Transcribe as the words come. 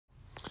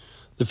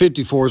The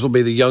 54s will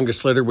be the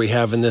youngest litter we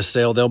have in this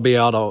sale. They'll be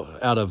out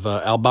of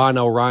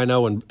albino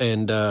rhino and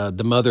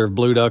the mother of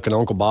blue duck and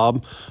Uncle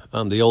Bob,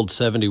 the old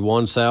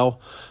 71 sow.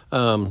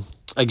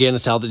 Again, a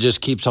sow that just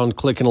keeps on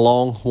clicking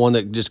along, one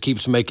that just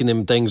keeps making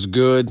them things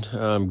good,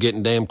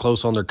 getting damn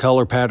close on their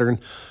color pattern,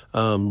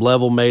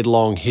 level made,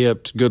 long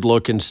hipped, good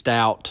looking,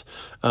 stout.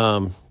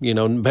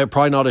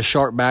 Probably not as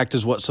sharp backed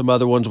as what some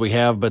other ones we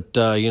have, but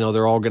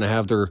they're all going to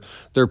have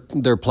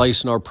their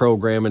place in our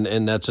program,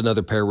 and that's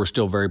another pair we're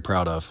still very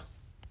proud of.